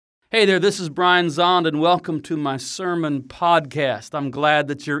Hey there, this is Brian Zond, and welcome to my sermon podcast. I'm glad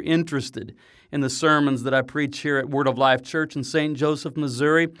that you're interested in the sermons that I preach here at Word of Life Church in St. Joseph,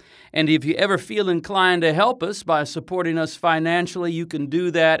 Missouri. And if you ever feel inclined to help us by supporting us financially, you can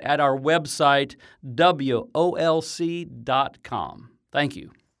do that at our website, wolc.com. Thank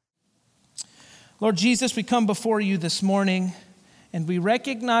you. Lord Jesus, we come before you this morning, and we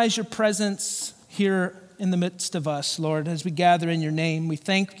recognize your presence here in the midst of us, Lord, as we gather in your name. We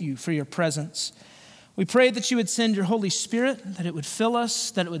thank you for your presence. We pray that you would send your Holy Spirit, that it would fill us,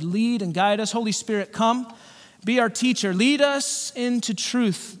 that it would lead and guide us. Holy Spirit, come, be our teacher. Lead us into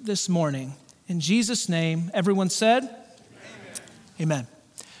truth this morning. In Jesus' name, everyone said, Amen.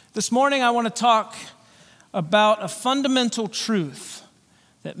 This morning, I want to talk about a fundamental truth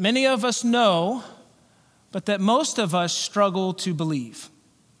that many of us know, but that most of us struggle to believe.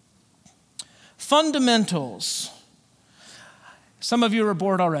 Fundamentals. Some of you are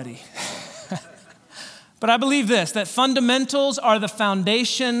bored already. But I believe this, that fundamentals are the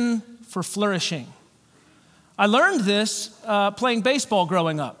foundation for flourishing. I learned this playing baseball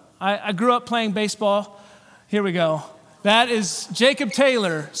growing up. I grew up playing baseball. Here we go. That is Jacob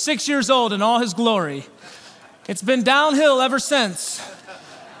Taylor, 6 years old in all his glory. It's been downhill ever since.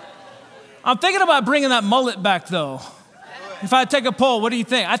 I'm thinking about bringing that mullet back, though. If I take a poll, what do you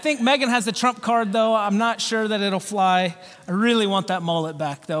think? I think Megan has the trump card, though. I'm not sure that it'll fly. I really want that mullet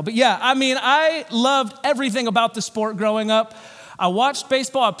back, though. But yeah, I loved everything about the sport growing up. I watched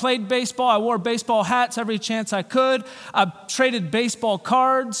baseball. I played baseball. I wore baseball hats every chance I could. I traded baseball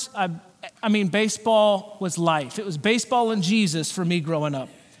cards. Baseball was life. It was baseball and Jesus for me growing up.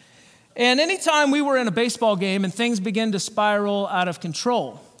 And anytime we were in a baseball game and things began to spiral out of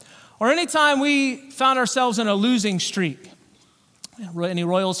control, or anytime we found ourselves in a losing streak. Any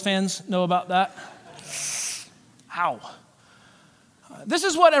Royals fans know about that? Ow. This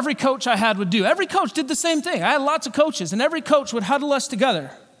is what every coach I had would do. Every coach did the same thing. I had lots of coaches, and every coach would huddle us together.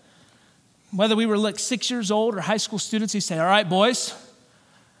 Whether we were like 6 years old or high school students, he'd say, all right, boys,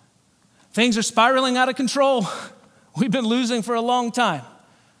 things are spiraling out of control. We've been losing for a long time.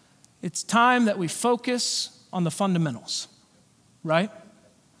 It's time that we focus on the fundamentals, right?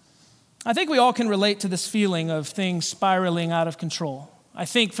 I think we all can relate to this feeling of things spiraling out of control. I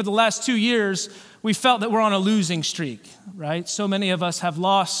think for the last 2 years, we felt that we're on a losing streak, right? So many of us have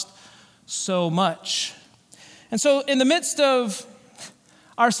lost so much. And so in the midst of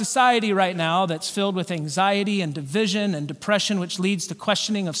our society right now that's filled with anxiety and division and depression, which leads to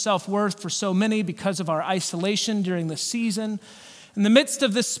questioning of self-worth for so many because of our isolation during this season, in the midst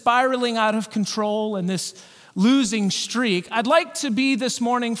of this spiraling out of control and this losing streak, I'd like to be this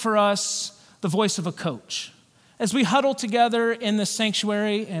morning for us the voice of a coach. As we huddle together in the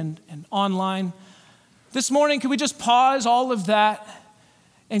sanctuary and online, this morning, can we just pause all of that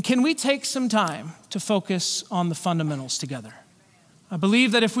and can we take some time to focus on the fundamentals together? I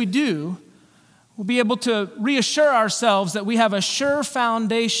believe that if we do, we'll be able to reassure ourselves that we have a sure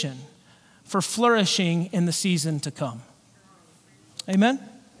foundation for flourishing in the season to come. Amen?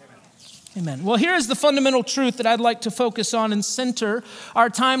 Amen. Well, here is the fundamental truth that I'd like to focus on and center our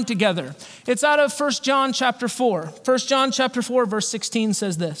time together. It's out of 1 John chapter 4. 1 John chapter 4, verse 16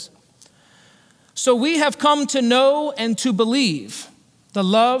 says this. So we have come to know and to believe the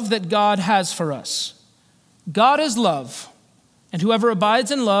love that God has for us. God is love, and whoever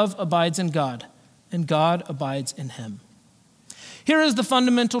abides in love abides in God, and God abides in him. Here is the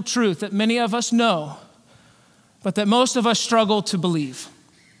fundamental truth that many of us know, but that most of us struggle to believe.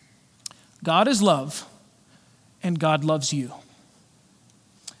 God is love, and God loves you.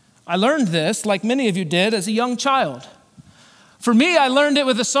 I learned this, like many of you did, as a young child. For me, I learned it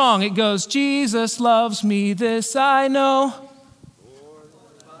with a song. It goes, Jesus loves me, this I know.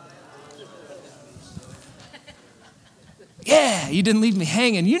 Yeah, you didn't leave me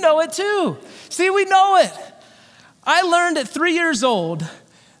hanging. You know it too. See, we know it. I learned at 3 years old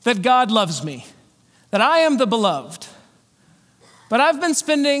that God loves me, that I am the beloved. But I've been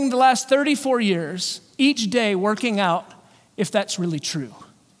spending the last 34 years each day working out if that's really true.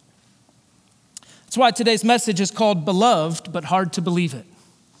 That's why today's message is called Beloved, but Hard to Believe It.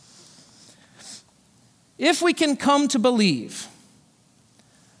 If we can come to believe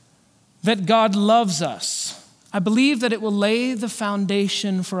that God loves us, I believe that it will lay the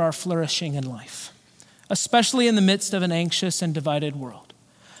foundation for our flourishing in life, especially in the midst of an anxious and divided world.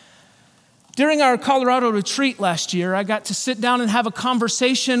 During our Colorado retreat last year, I got to sit down and have a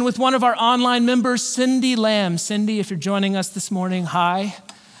conversation with one of our online members, Cindy Lamb. Cindy, if you're joining us this morning, hi.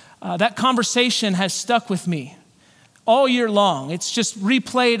 That conversation has stuck with me all year long. It's just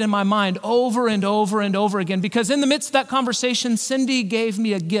replayed in my mind over and over and over again, because in the midst of that conversation, Cindy gave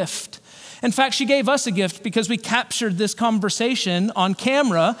me a gift. In fact, she gave us a gift because we captured this conversation on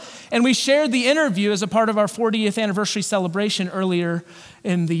camera and we shared the interview as a part of our 40th anniversary celebration earlier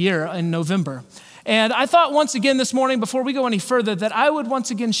in the year in November. And I thought once again this morning, before we go any further, that I would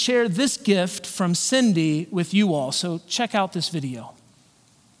once again share this gift from Cindy with you all. So check out this video.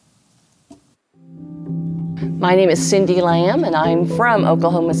 My name is Cindy Lamb, and I'm from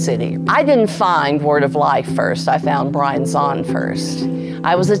Oklahoma City. I didn't find Word of Life first. I found Brian Zahnd first.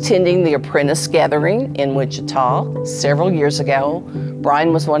 I was attending the Apprentice Gathering in Wichita several years ago.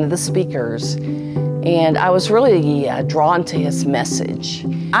 Brian was one of the speakers, and I was really drawn to his message.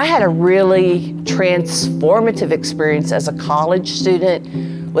 I had a really transformative experience as a college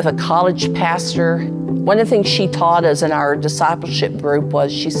student with a college pastor. One of the things she taught us in our discipleship group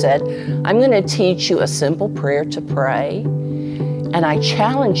was, she said, I'm going to teach you a simple prayer to pray, and I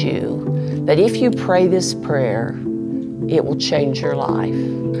challenge you that if you pray this prayer, it will change your life.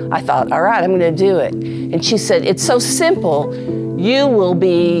 I thought, all right, I'm going to do it. And she said, it's so simple, you will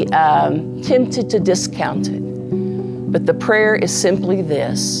be tempted to discount it. But the prayer is simply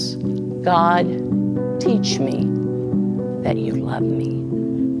this: God, teach me that you love me.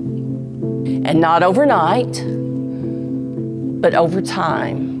 And not overnight, but over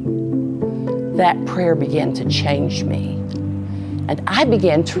time, that prayer began to change me. And I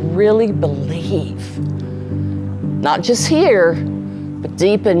began to really believe, not just here, but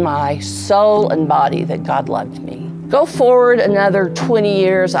deep in my soul and body, that God loved me. Go forward another 20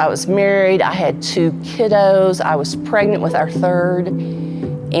 years, I was married, I had 2 kiddos, I was pregnant with our 3rd,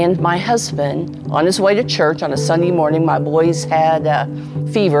 and my husband, on his way to church on a Sunday morning, my boys had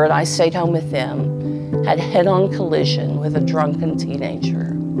fever and I stayed home with them, had a head-on collision with a drunken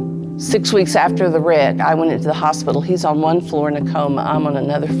teenager. 6 weeks after the wreck, I went into the hospital. He's on one floor in a coma, I'm on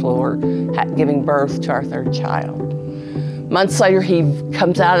another floor, giving birth to our 3rd child. Months later, he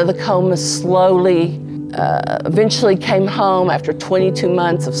comes out of the coma slowly, eventually came home after 22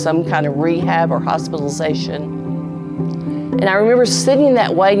 months of some kind of rehab or hospitalization. And I remember sitting in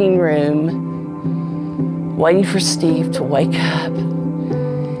that waiting room, waiting for Steve to wake up,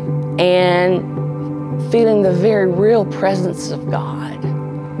 and feeling the very real presence of God,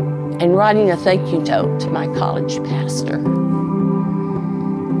 and writing a thank you note to my college pastor,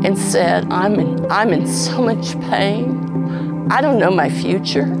 and said, I'm in so much pain. I don't know my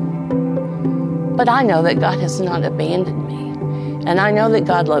future, but I know that God has not abandoned me. And I know that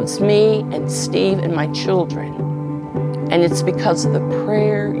God loves me and Steve and my children. And it's because of the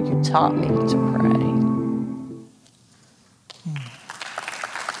prayer you taught me to pray.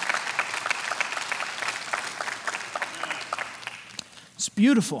 It's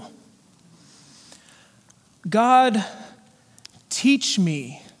beautiful. God, teach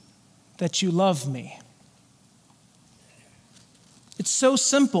me that you love me. It's so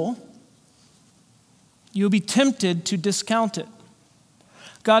simple, you'll be tempted to discount it.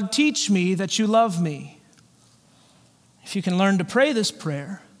 God, teach me that you love me. If you can learn to pray this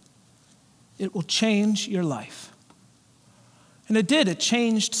prayer, it will change your life. And it did. It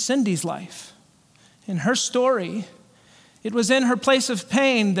changed Cindy's life. In her story, it was in her place of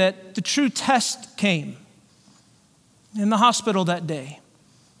pain that the true test came. In the hospital that day,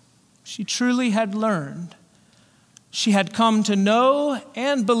 she truly had learned. She had come to know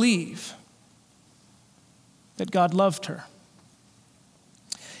and believe that God loved her.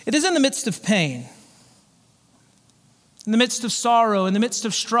 It is in the midst of pain, in the midst of sorrow, in the midst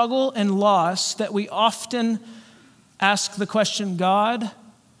of struggle and loss, that we often ask the question, God,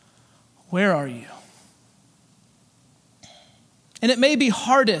 where are you? And it may be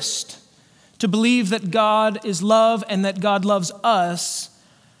hardest to believe that God is love and that God loves us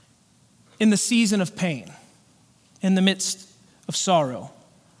in the season of pain, in the midst of sorrow.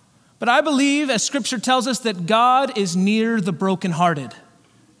 But I believe, as Scripture tells us, that God is near the brokenhearted.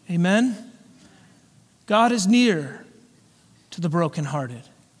 Amen? God is near to the brokenhearted.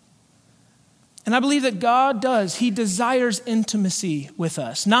 And I believe that God does. He desires intimacy with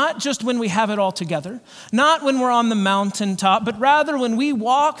us, not just when we have it all together, not when we're on the mountaintop, but rather when we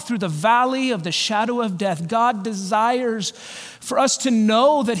walk through the valley of the shadow of death. God desires for us to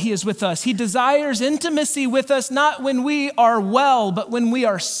know that He is with us. He desires intimacy with us, not when we are well, but when we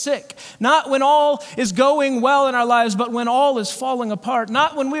are sick, not when all is going well in our lives, but when all is falling apart,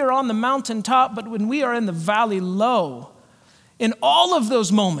 not when we are on the mountaintop, but when we are in the valley low. In all of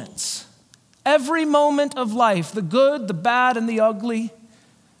those moments, every moment of life, the good, the bad, and the ugly,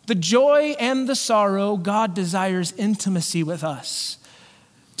 the joy and the sorrow, God desires intimacy with us,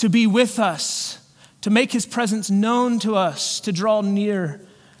 to be with us, to make his presence known to us, to draw near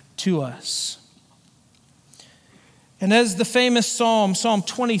to us. And as the famous psalm, Psalm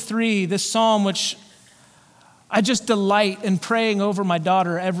 23, this psalm which I just delight in praying over my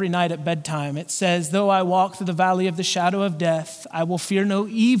daughter every night at bedtime. It says, though I walk through the valley of the shadow of death, I will fear no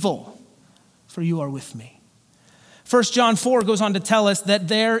evil, for you are with me. 1 John 4 goes on to tell us that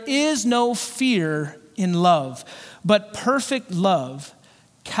there is no fear in love, but perfect love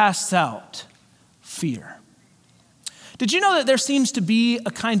casts out fear. Did you know that there seems to be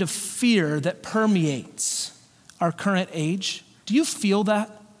a kind of fear that permeates our current age? Do you feel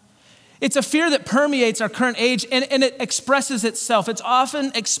that? It's a fear that permeates our current age, and it expresses itself. It's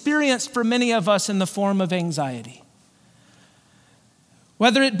often experienced for many of us in the form of anxiety.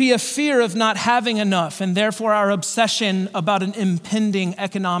 Whether it be a fear of not having enough and therefore our obsession about an impending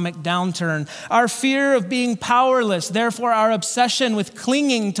economic downturn, our fear of being powerless, therefore our obsession with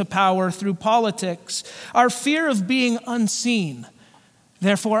clinging to power through politics, our fear of being unseen,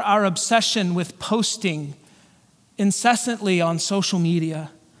 therefore our obsession with posting incessantly on social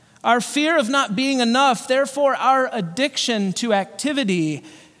media, our fear of not being enough, therefore our addiction to activity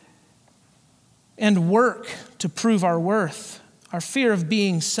and work to prove our worth, our fear of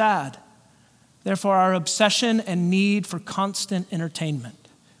being sad, therefore our obsession and need for constant entertainment,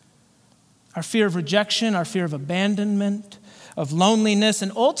 our fear of rejection, our fear of abandonment, of loneliness,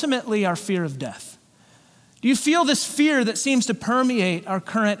 and ultimately our fear of death. Do you feel this fear that seems to permeate our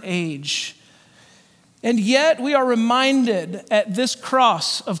current age? And yet we are reminded at this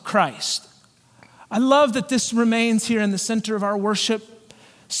cross of Christ. I love that this remains here in the center of our worship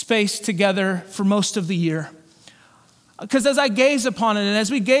space together for most of the year. Because as I gaze upon it, and as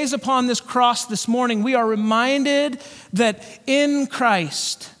we gaze upon this cross this morning, we are reminded that in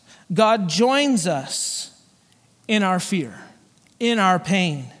Christ, God joins us in our fear, in our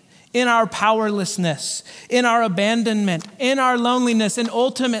pain, in our powerlessness, in our abandonment, in our loneliness, and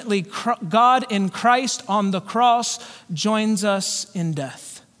ultimately, God in Christ on the cross joins us in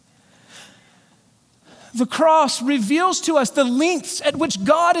death. The cross reveals to us the lengths at which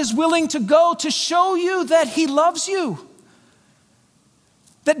God is willing to go to show you that he loves you.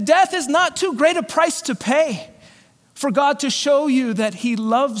 That death is not too great a price to pay for God to show you that he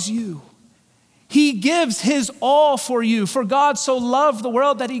loves you. He gives his all for you. For God so loved the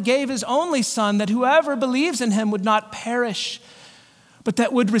world that he gave his only son, that whoever believes in him would not perish, but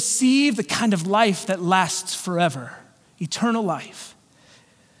that would receive the kind of life that lasts forever, eternal life.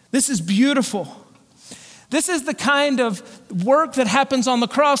 This is beautiful. This is the kind of work that happens on the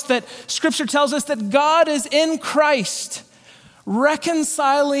cross that Scripture tells us that God is in Christ,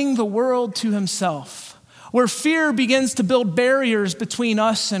 reconciling the world to himself, where fear begins to build barriers between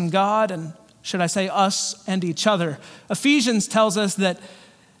us and God, and should I say us and each other. Ephesians tells us that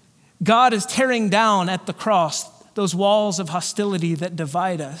God is tearing down at the cross those walls of hostility that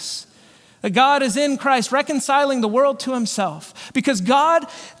divide us. That God is in Christ reconciling the world to himself because God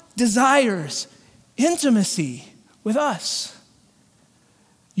desires intimacy with us,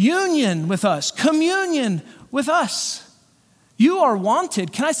 union with us, communion with us. You are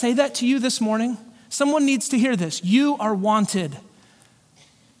wanted. Can I say that to you this morning? Someone needs to hear this. You are wanted.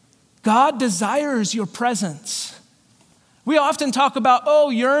 God desires your presence. We often talk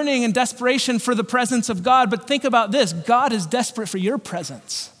about, yearning and desperation for the presence of God, but think about this. God is desperate for your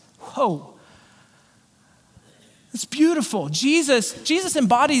presence. Whoa. It's beautiful. Jesus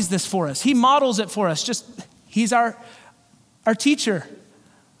embodies this for us. He models it for us. He's our teacher,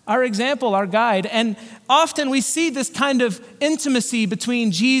 our example, our guide. And often we see this kind of intimacy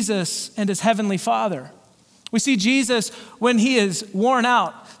between Jesus and his heavenly Father. We see Jesus when he is worn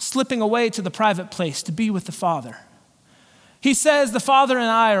out, slipping away to the private place to be with the Father. He says, the Father and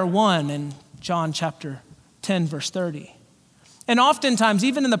I are one in John chapter 10, verse 30. And oftentimes,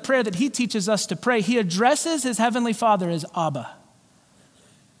 even in the prayer that he teaches us to pray, he addresses his heavenly Father as Abba.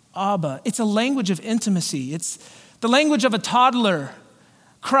 Abba. It's a language of intimacy. It's the language of a toddler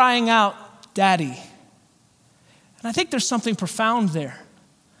crying out, Daddy. And I think there's something profound there.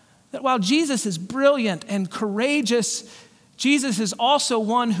 That while Jesus is brilliant and courageous, Jesus is also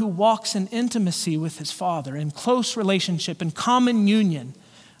one who walks in intimacy with his Father, in close relationship, in common union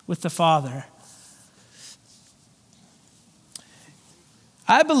with the Father.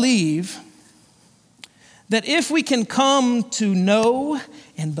 I believe that if we can come to know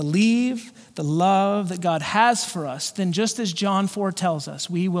and believe the love that God has for us, then just as John 4 tells us,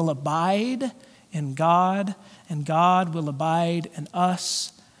 we will abide in God and God will abide in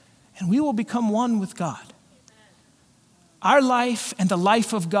us, and we will become one with God. Our life and the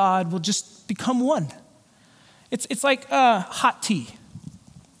life of God will just become one. It's like hot tea.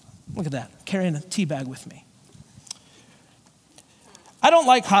 Look at that, carrying a tea bag with me. I don't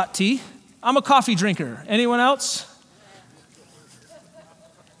like hot tea. I'm a coffee drinker. Anyone else?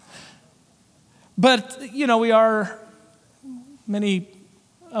 But, many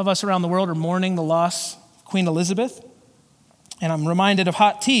of us around the world are mourning the loss of Queen Elizabeth. And I'm reminded of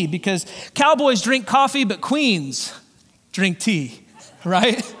hot tea because cowboys drink coffee, but queens drink tea,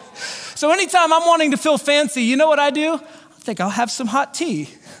 right? So anytime I'm wanting to feel fancy, you know what I do? I think I'll have some hot tea.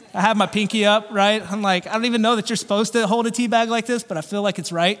 I have my pinky up, right? I'm like, I don't even know that you're supposed to hold a tea bag like this, but I feel like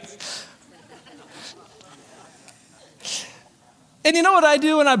it's right. And you know what I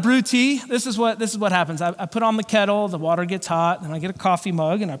do when I brew tea? This is what happens. I put on the kettle, the water gets hot, and I get a coffee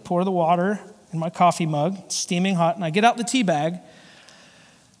mug, and I pour the water in my coffee mug, steaming hot, and I get out the tea bag,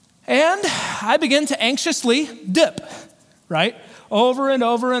 and I begin to anxiously dip, right? Over and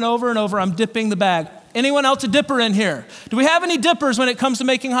over and over and over, I'm dipping the bag. Anyone else a dipper in here? Do we have any dippers when it comes to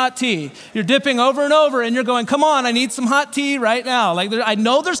making hot tea? You're dipping over and over, and you're going, come on, I need some hot tea right now. Like, I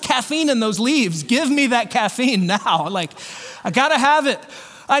know there's caffeine in those leaves. Give me that caffeine now. Like, I gotta have it.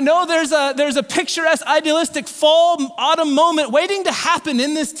 I know there's a picturesque, idealistic fall, autumn moment waiting to happen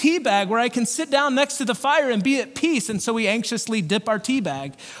in this tea bag where I can sit down next to the fire and be at peace. And so we anxiously dip our tea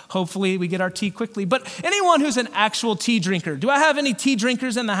bag. Hopefully we get our tea quickly. But anyone who's an actual tea drinker, do I have any tea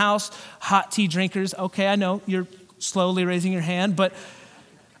drinkers in the house? Hot tea drinkers. Okay, I know you're slowly raising your hand, but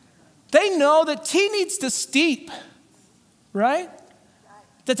they know that tea needs to steep, right?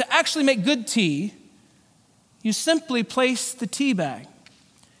 That to actually make good tea, you simply place the tea bag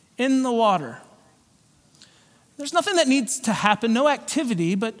in the water. There's nothing that needs to happen, no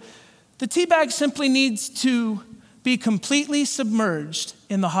activity, but the tea bag simply needs to be completely submerged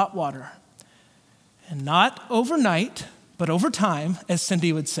in the hot water. And not overnight, but over time, as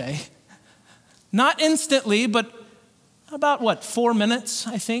Cindy would say. Not instantly, but about 4 minutes,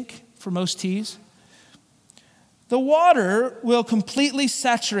 I think, for most teas. The water will completely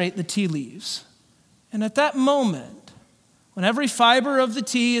saturate the tea leaves. And at that moment, when every fiber of the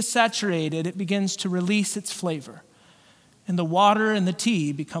tea is saturated, it begins to release its flavor. And the water and the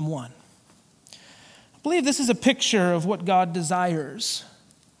tea become one. I believe this is a picture of what God desires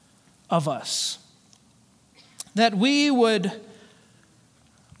of us. That we would,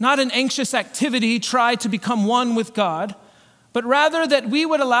 not in anxious activity, try to become one with God, but rather that we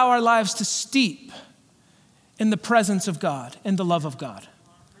would allow our lives to steep in the presence of God, in the love of God.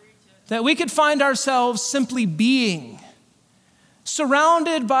 That we could find ourselves simply being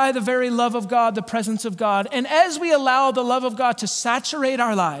surrounded by the very love of God, the presence of God. And as we allow the love of God to saturate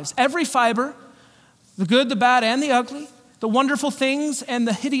our lives, every fiber, the good, the bad, and the ugly, the wonderful things and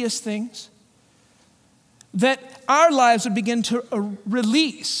the hideous things, that our lives would begin to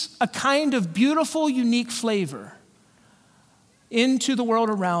release a kind of beautiful, unique flavor into the world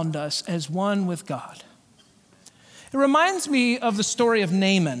around us as one with God. It reminds me of the story of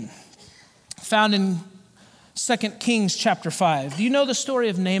Naaman, found in 2 Kings chapter 5. Do you know the story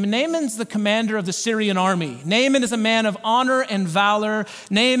of Naaman? Naaman's the commander of the Syrian army. Naaman is a man of honor and valor.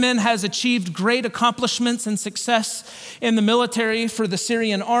 Naaman has achieved great accomplishments and success in the military for the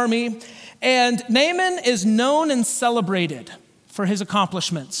Syrian army. And Naaman is known and celebrated for his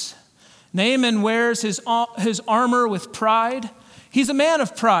accomplishments. Naaman wears his armor with pride. He's a man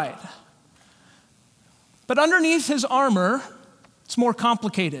of pride. But underneath his armor, it's more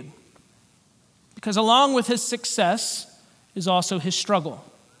complicated. Because along with his success is also his struggle.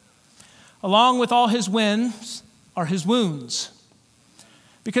 Along with all his wins are his wounds.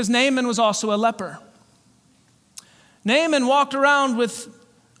 Because Naaman was also a leper. Naaman walked around with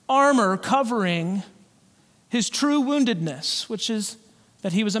armor covering his true woundedness, which is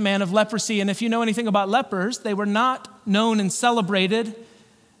that he was a man of leprosy. And if you know anything about lepers, they were not known and celebrated.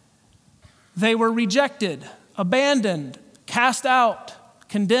 They were rejected, abandoned, cast out,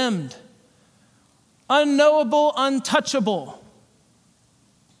 condemned. Unknowable, untouchable.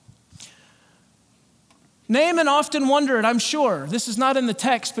 Naaman often wondered, I'm sure, this is not in the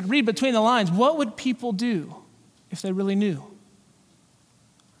text, but read between the lines, what would people do if they really knew?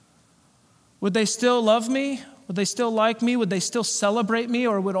 Would they still love me? Would they still like me? Would they still celebrate me,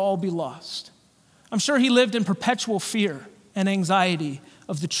 or would all be lost? I'm sure he lived in perpetual fear and anxiety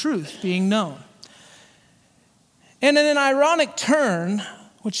of the truth being known. And in an ironic turn,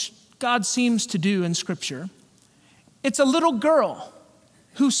 which God seems to do in Scripture, it's a little girl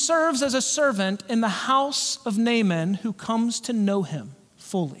who serves as a servant in the house of Naaman who comes to know him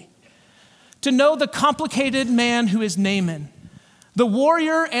fully. To know the complicated man who is Naaman, the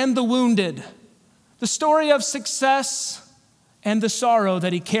warrior and the wounded, the story of success and the sorrow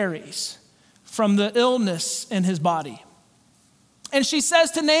that he carries from the illness in his body. And she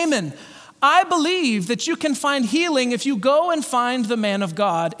says to Naaman, I believe that you can find healing if you go and find the man of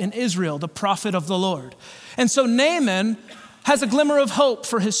God in Israel, the prophet of the Lord. And so Naaman has a glimmer of hope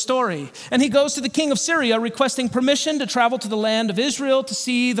for his story. And he goes to the king of Syria requesting permission to travel to the land of Israel to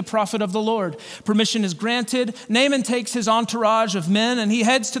see the prophet of the Lord. Permission is granted. Naaman takes his entourage of men and he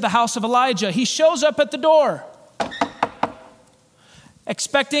heads to the house of Elijah. He shows up at the door,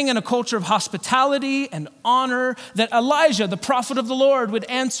 expecting in a culture of hospitality and honor that Elijah, the prophet of the Lord, would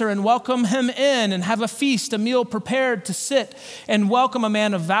answer and welcome him in and have a feast, a meal prepared to sit and welcome a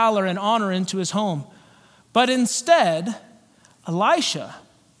man of valor and honor into his home. But instead, Elisha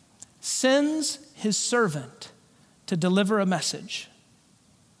sends his servant to deliver a message.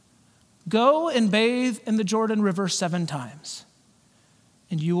 Go and bathe in the Jordan River 7 times,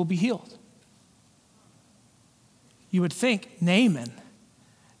 and you will be healed. You would think Naaman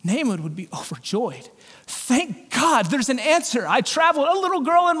would be overjoyed. Thank God there's an answer. I traveled, a little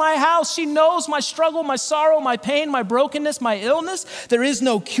girl in my house. She knows my struggle, my sorrow, my pain, my brokenness, my illness. There is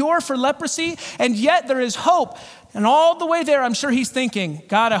no cure for leprosy, and yet there is hope. And all the way there, I'm sure he's thinking,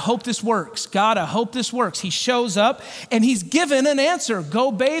 God, I hope this works. God, I hope this works. He shows up and he's given an answer.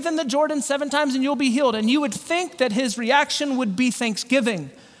 Go bathe in the Jordan 7 times and you'll be healed. And you would think that his reaction would be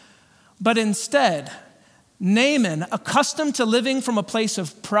thanksgiving. But instead, Naaman, accustomed to living from a place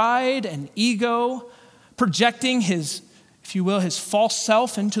of pride and ego, projecting his, if you will, his false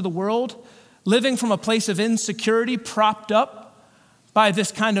self into the world, living from a place of insecurity, propped up by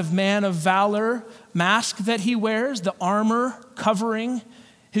this kind of man of valor mask that he wears, the armor covering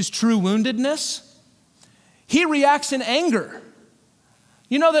his true woundedness, he reacts in anger.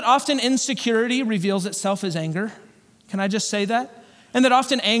 You know that often insecurity reveals itself as anger? Can I just say that? And that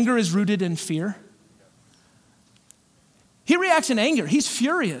often anger is rooted in fear. He reacts in anger. He's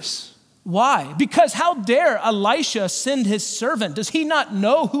furious. Why? Because how dare Elisha send his servant? Does he not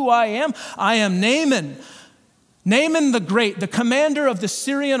know who I am? I am Naaman. Naaman the Great, the commander of the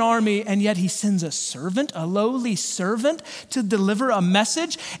Syrian army, and yet he sends a servant, a lowly servant, to deliver a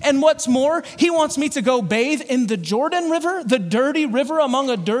message. And what's more, he wants me to go bathe in the Jordan River, the dirty river among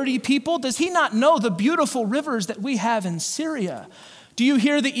a dirty people. Does he not know the beautiful rivers that we have in Syria? Do you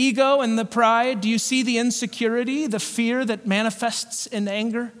hear the ego and the pride? Do you see the insecurity, the fear that manifests in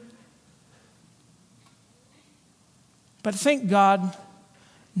anger? But thank God,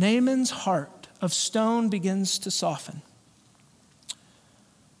 Naaman's heart of stone begins to soften.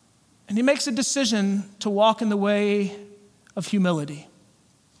 And he makes a decision to walk in the way of humility.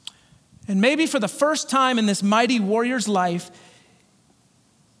 And maybe for the first time in this mighty warrior's life,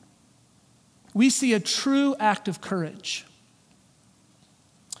 we see a true act of courage.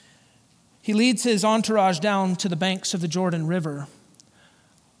 He leads his entourage down to the banks of the Jordan River,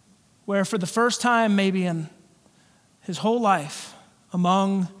 where for the first time maybe in his whole life,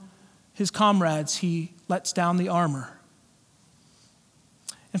 among his comrades, he lets down the armor.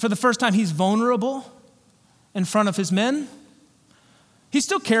 And for the first time, he's vulnerable in front of his men. He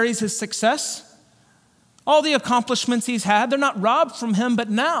still carries his success. All the accomplishments he's had, they're not robbed from him, but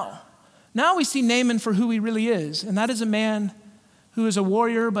now we see Naaman for who he really is. And that is a man who is a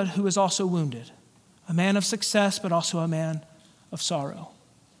warrior, but who is also wounded. A man of success, but also a man of sorrow.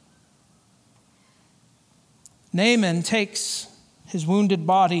 Naaman takes his wounded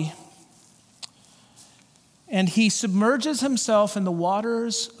body and he submerges himself in the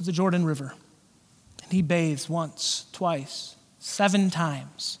waters of the Jordan River. And he bathes once, twice, 7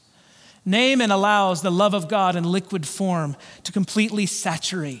 times. Naaman allows the love of God in liquid form to completely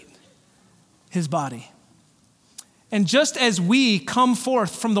saturate his body. And just as we come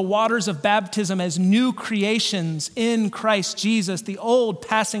forth from the waters of baptism as new creations in Christ Jesus, the old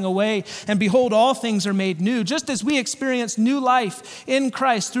passing away, and behold, all things are made new. Just as we experience new life in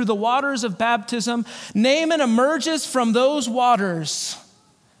Christ through the waters of baptism, Naaman emerges from those waters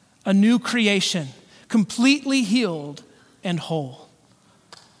a new creation, completely healed and whole.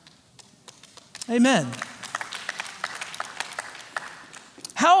 Amen.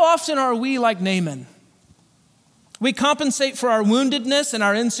 How often are we like Naaman? We compensate for our woundedness and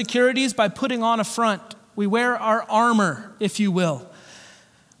our insecurities by putting on a front. We wear our armor, if you will.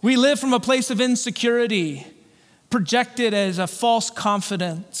 We live from a place of insecurity, projected as a false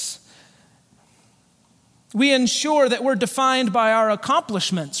confidence. We ensure that we're defined by our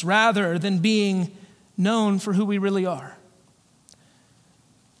accomplishments rather than being known for who we really are.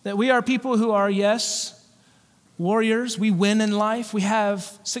 That we are people who are, yes, warriors. We win in life. We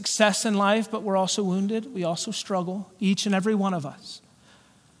have success in life, but we're also wounded. We also struggle, each and every one of us.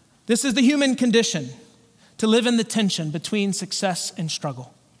 This is the human condition, to live in the tension between success and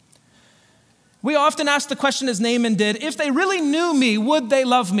struggle. We often ask the question, as Naaman did, if they really knew me, would they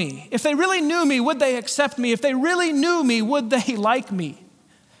love me? If they really knew me, would they accept me? If they really knew me, would they like me?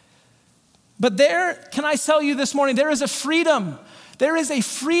 But can I tell you this morning, there is a freedom. There is a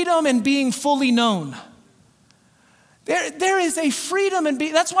freedom in being fully known. There is a freedom in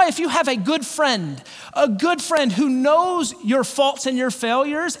being, that's why if you have a good friend who knows your faults and your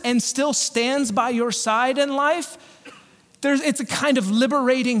failures and still stands by your side in life, it's a kind of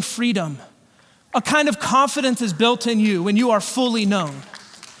liberating freedom. A kind of confidence is built in you when you are fully known.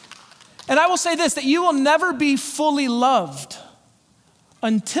 And I will say this, that you will never be fully loved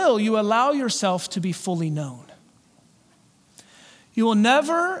until you allow yourself to be fully known. You will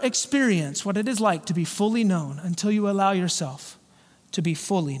never experience what it is like to be fully known until you allow yourself to be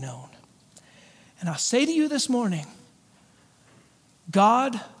fully known. And I'll say to you this morning,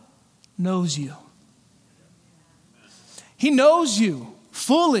 God knows you. He knows you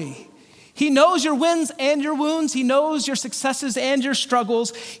fully. He knows your wins and your wounds. He knows your successes and your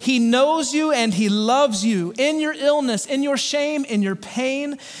struggles. He knows you and he loves you in your illness, in your shame, in your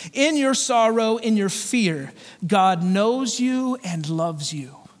pain, in your sorrow, in your fear. God knows you and loves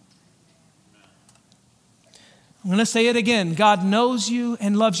you. I'm going to say it again. God knows you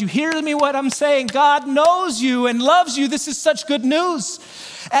and loves you. Hear me what I'm saying. God knows you and loves you. This is such good news.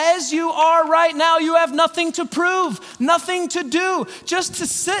 As you are right now, you have nothing to prove, nothing to do, just to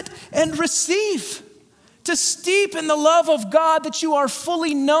sit and receive, to steep in the love of God, that you are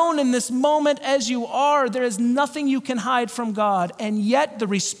fully known in this moment as you are. There is nothing you can hide from God, and yet the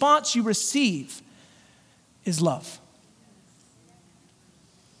response you receive is love.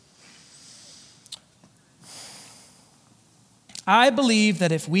 I believe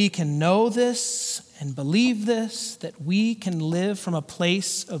that if we can know this and believe this, that we can live from a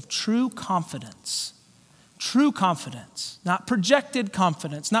place of true confidence, not projected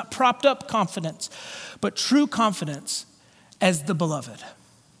confidence, not propped up confidence, but true confidence as the beloved.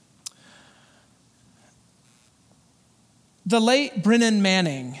 The late Brennan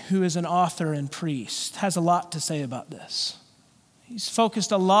Manning, who is an author and priest, has a lot to say about this. He's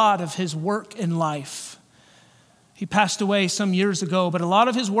focused a lot of his work in life. He passed away some years ago, but a lot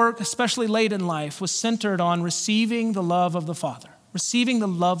of his work, especially late in life, was centered on receiving the love of the Father, receiving the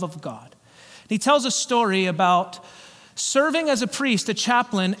love of God. And he tells a story about serving as a priest, a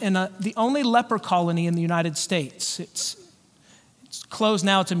chaplain, in the only leper colony in the United States. It's closed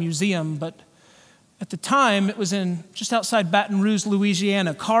now, it's a museum, but at the time it was in just outside Baton Rouge,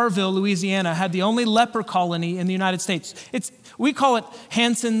 Louisiana. Carville, Louisiana had the only leper colony in the United States. We call it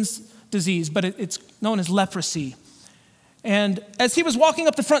Hansen's disease, but it's known as leprosy. And as he was walking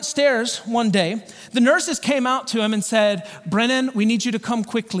up the front stairs one day, the nurses came out to him and said, "Brennan, we need you to come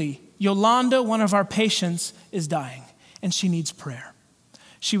quickly. Yolanda, one of our patients, is dying, and she needs prayer.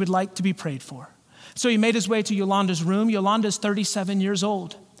 She would like to be prayed for." So he made his way to Yolanda's room. Yolanda is 37 years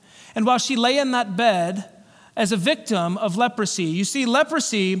old. And while she lay in that bed as a victim of leprosy, you see,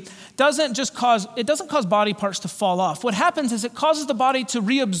 leprosy doesn't cause body parts to fall off. What happens is it causes the body to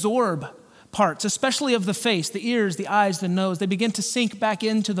reabsorb parts, especially of the face, the ears, the eyes, the nose. They begin to sink back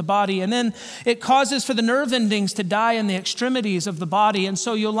into the body. And then it causes for the nerve endings to die in the extremities of the body. And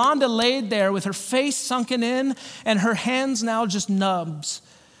so Yolanda laid there with her face sunken in and her hands now just nubs,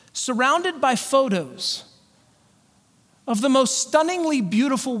 surrounded by photos of the most stunningly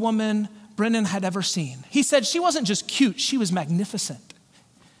beautiful woman Brennan had ever seen. He said she wasn't just cute, she was magnificent.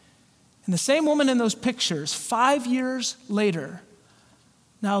 And the same woman in those pictures, 5 years later,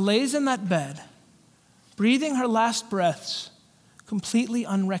 now lays in that bed, breathing her last breaths, completely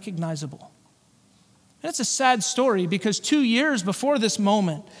unrecognizable. And it's a sad story because 2 years before this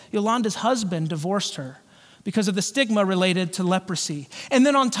moment, Yolanda's husband divorced her because of the stigma related to leprosy. And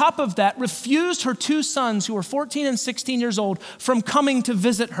then on top of that, refused her 2 sons, who were 14 and 16 years old, from coming to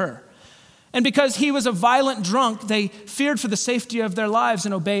visit her. And because he was a violent drunk, they feared for the safety of their lives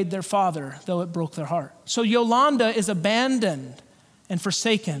and obeyed their father, though it broke their heart. So Yolanda is abandoned and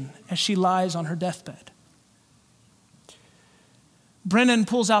forsaken as she lies on her deathbed. Brennan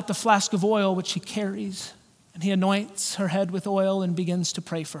pulls out the flask of oil which he carries, and he anoints her head with oil and begins to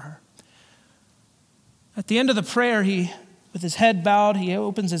pray for her. At the end of the prayer, with his head bowed, he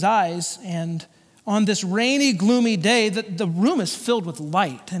opens his eyes, and on this rainy, gloomy day, the room is filled with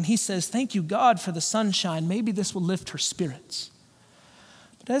light, and he says, "Thank you, God, for the sunshine. Maybe this will lift her spirits."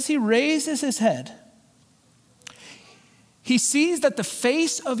 But as he raises his head, he sees that the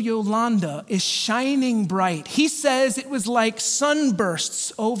face of Yolanda is shining bright. He says it was like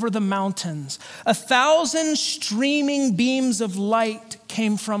sunbursts over the mountains. 1,000 streaming beams of light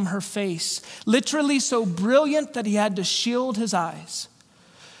came from her face, literally so brilliant that he had to shield his eyes.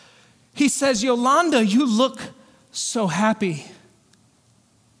 He says, Yolanda, you look so happy.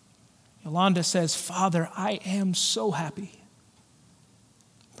 Yolanda says, Father, I am so happy.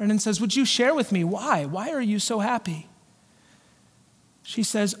 Brennan says, would you share with me why? Why are you so happy? She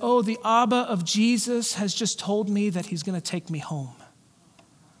says, oh, the Abba of Jesus has just told me that he's going to take me home.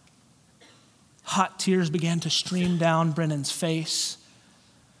 Hot tears began to stream down Brennan's face.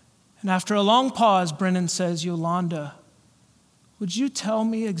 And after a long pause, Brennan says, Yolanda, would you tell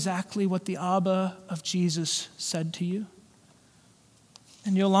me exactly what the Abba of Jesus said to you?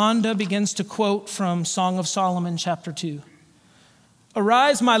 And Yolanda begins to quote from Song of Solomon, chapter 2.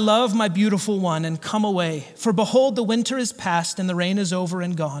 Arise, my love, my beautiful one, and come away. For behold, the winter is past, and the rain is over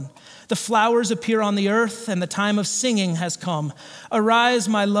and gone. The flowers appear on the earth, and the time of singing has come. Arise,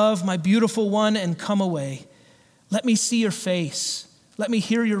 my love, my beautiful one, and come away. Let me see your face. Let me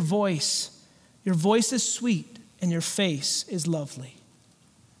hear your voice. Your voice is sweet, and your face is lovely.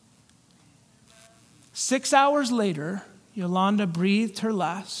 6 hours later, Yolanda breathed her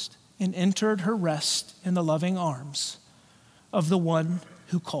last and entered her rest in the loving arms of the one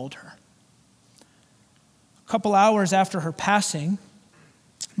who called her. A couple hours after her passing,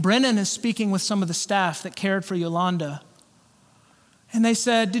 Brennan is speaking with some of the staff that cared for Yolanda. And they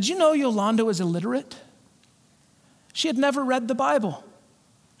said, did you know Yolanda was illiterate? She had never read the Bible.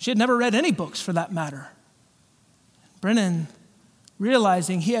 She had never read any books for that matter. Brennan,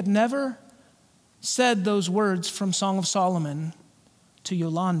 realizing he had never said those words from Song of Solomon to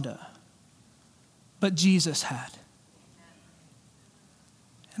Yolanda, but Jesus had.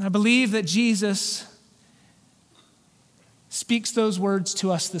 And I believe that Jesus speaks those words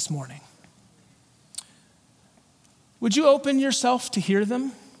to us this morning. Would you open yourself to hear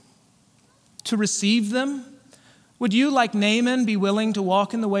them, to receive them? Would you, like Naaman, be willing to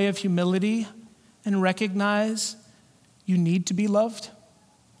walk in the way of humility and recognize you need to be loved?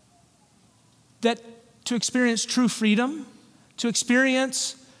 That to experience true freedom, to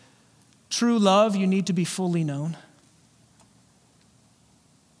experience true love, you need to be fully known.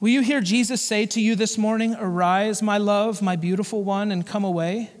 Will you hear Jesus say to you this morning, arise, my love, my beautiful one, and come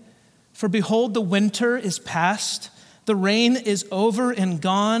away? For behold, the winter is past, the rain is over and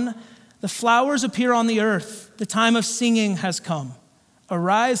gone, the flowers appear on the earth, the time of singing has come.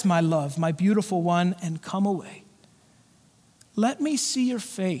 Arise, my love, my beautiful one, and come away. Let me see your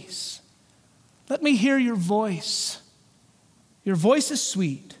face. Let me hear your voice. Your voice is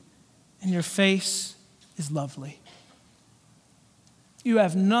sweet, and your face is lovely. You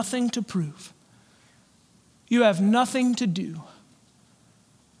have nothing to prove. You have nothing to do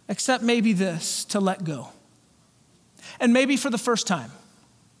except maybe this, to let go. And maybe for the first time,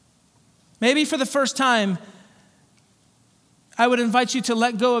 I would invite you to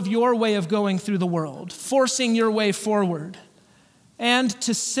let go of your way of going through the world, forcing your way forward, and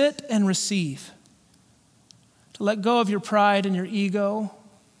to sit and receive. To let go of your pride and your ego,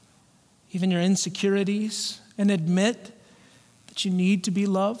 even your insecurities, and admit that you need to be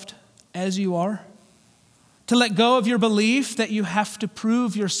loved as you are. To let go of your belief that you have to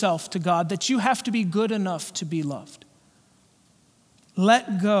prove yourself to God, that you have to be good enough to be loved.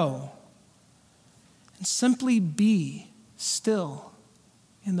 Let go and simply be still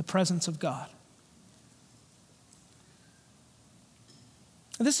in the presence of God.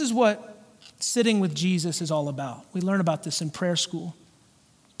 And this is what sitting with Jesus is all about. We learn about this in prayer school.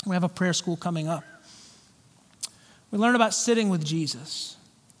 We have a prayer school coming up. We learn about sitting with Jesus.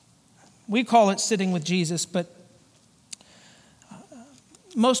 We call it sitting with Jesus, but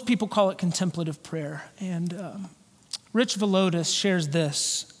most people call it contemplative prayer. And Rich Villodas shares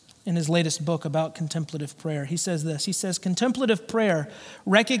this in his latest book about contemplative prayer. He says this, he says, contemplative prayer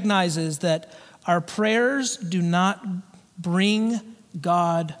recognizes that our prayers do not bring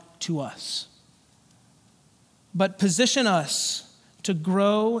God to us, but position us to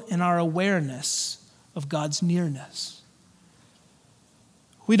grow in our awareness of God's nearness.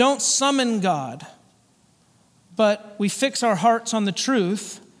 We don't summon God, but we fix our hearts on the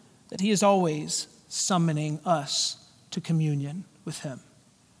truth that He is always summoning us to communion with Him.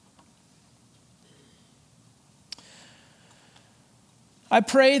 I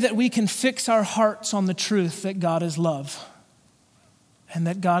pray that we can fix our hearts on the truth that God is love and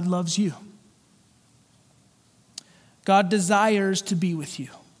that God loves you. God desires to be with you,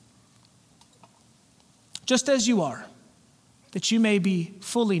 just as you are, that you may be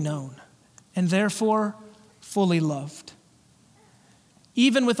fully known and therefore fully loved.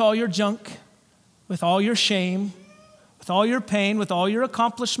 Even with all your junk, with all your shame, with all your pain, with all your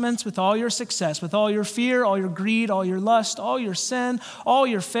accomplishments, with all your success, with all your fear, all your greed, all your lust, all your sin, all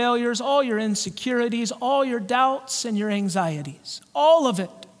your failures, all your insecurities, all your doubts and your anxieties, all of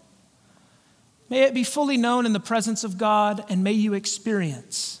it, May it be fully known in the presence of God, and may you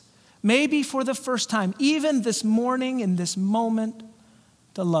experience, maybe for the first time, even this morning, in this moment,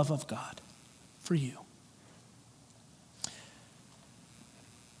 the love of God for you.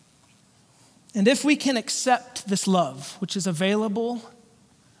 And if we can accept this love, which is available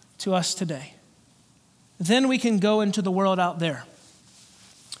to us today, then we can go into the world out there,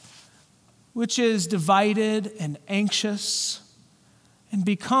 which is divided and anxious, and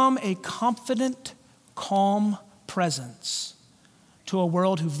become a confident, calm presence to a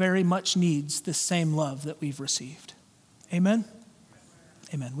world who very much needs the same love that we've received. Amen?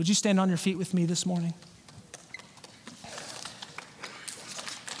 Amen. Would you stand on your feet with me this morning?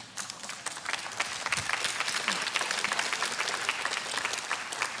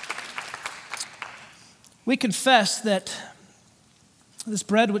 We confess that this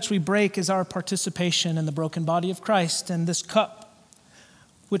bread which we break is our participation in the broken body of Christ, and this cup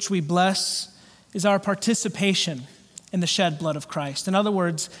which we bless is our participation in the shed blood of Christ. In other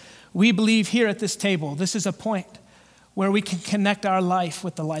words, we believe here at this table, this is a point where we can connect our life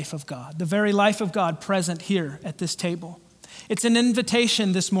with the life of God, the very life of God present here at this table. It's an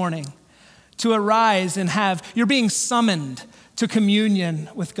invitation this morning to arise and you're being summoned to communion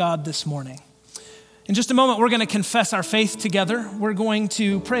with God this morning. In just a moment, we're going to confess our faith together. We're going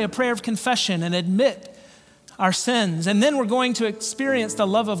to pray a prayer of confession and admit our sins. And then we're going to experience the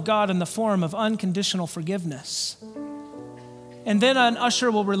love of God in the form of unconditional forgiveness. And then an usher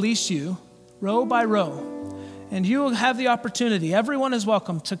will release you row by row. And you will have the opportunity, everyone is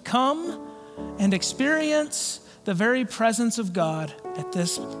welcome, to come and experience the very presence of God at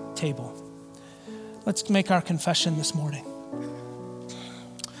this table. Let's make our confession this morning.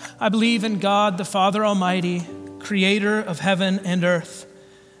 I believe in God, the Father Almighty, creator of heaven and earth.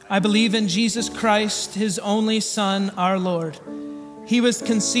 I believe in Jesus Christ, his only Son, our Lord. He was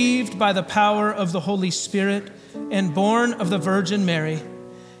conceived by the power of the Holy Spirit and born of the Virgin Mary.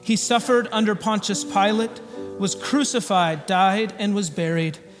 He suffered under Pontius Pilate, was crucified, died, and was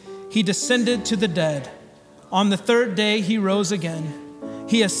buried. He descended to the dead. On the third day, he rose again.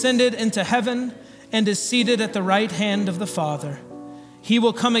 He ascended into heaven and is seated at the right hand of the Father. He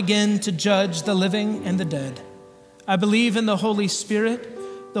will come again to judge the living and the dead. I believe in the Holy Spirit,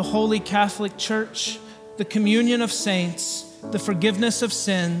 the Holy Catholic Church, the communion of saints, the forgiveness of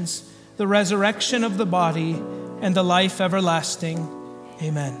sins, the resurrection of the body, and the life everlasting.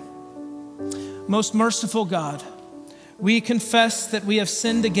 Amen. Most merciful God, we confess that we have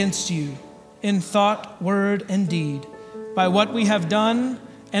sinned against you in thought, word, and deed, by what we have done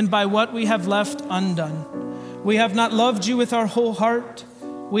and by what we have left undone. We have not loved you with our whole heart.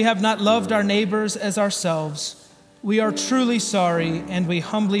 We have not loved our neighbors as ourselves. We are truly sorry, and we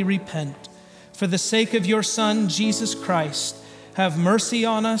humbly repent. For the sake of your Son, Jesus Christ, have mercy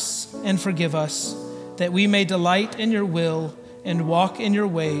on us and forgive us, that we may delight in your will and walk in your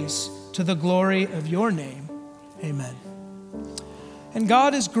ways, to the glory of your name. Amen. And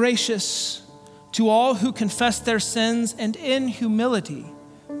God is gracious to all who confess their sins and in humility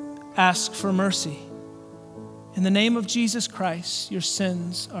ask for mercy. In the name of Jesus Christ, your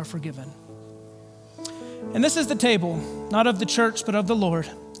sins are forgiven. And this is the table, not of the church, but of the Lord.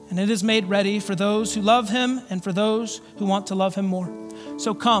 And it is made ready for those who love him and for those who want to love him more.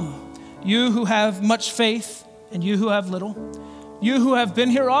 So come, you who have much faith and you who have little, you who have been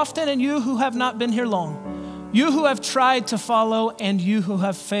here often and you who have not been here long, you who have tried to follow and you who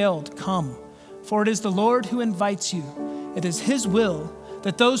have failed, come. For it is the Lord who invites you. It is his will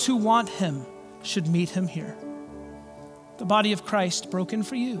that those who want him should meet him here. The body of Christ broken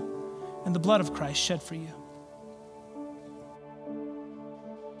for you, and the blood of Christ shed for you.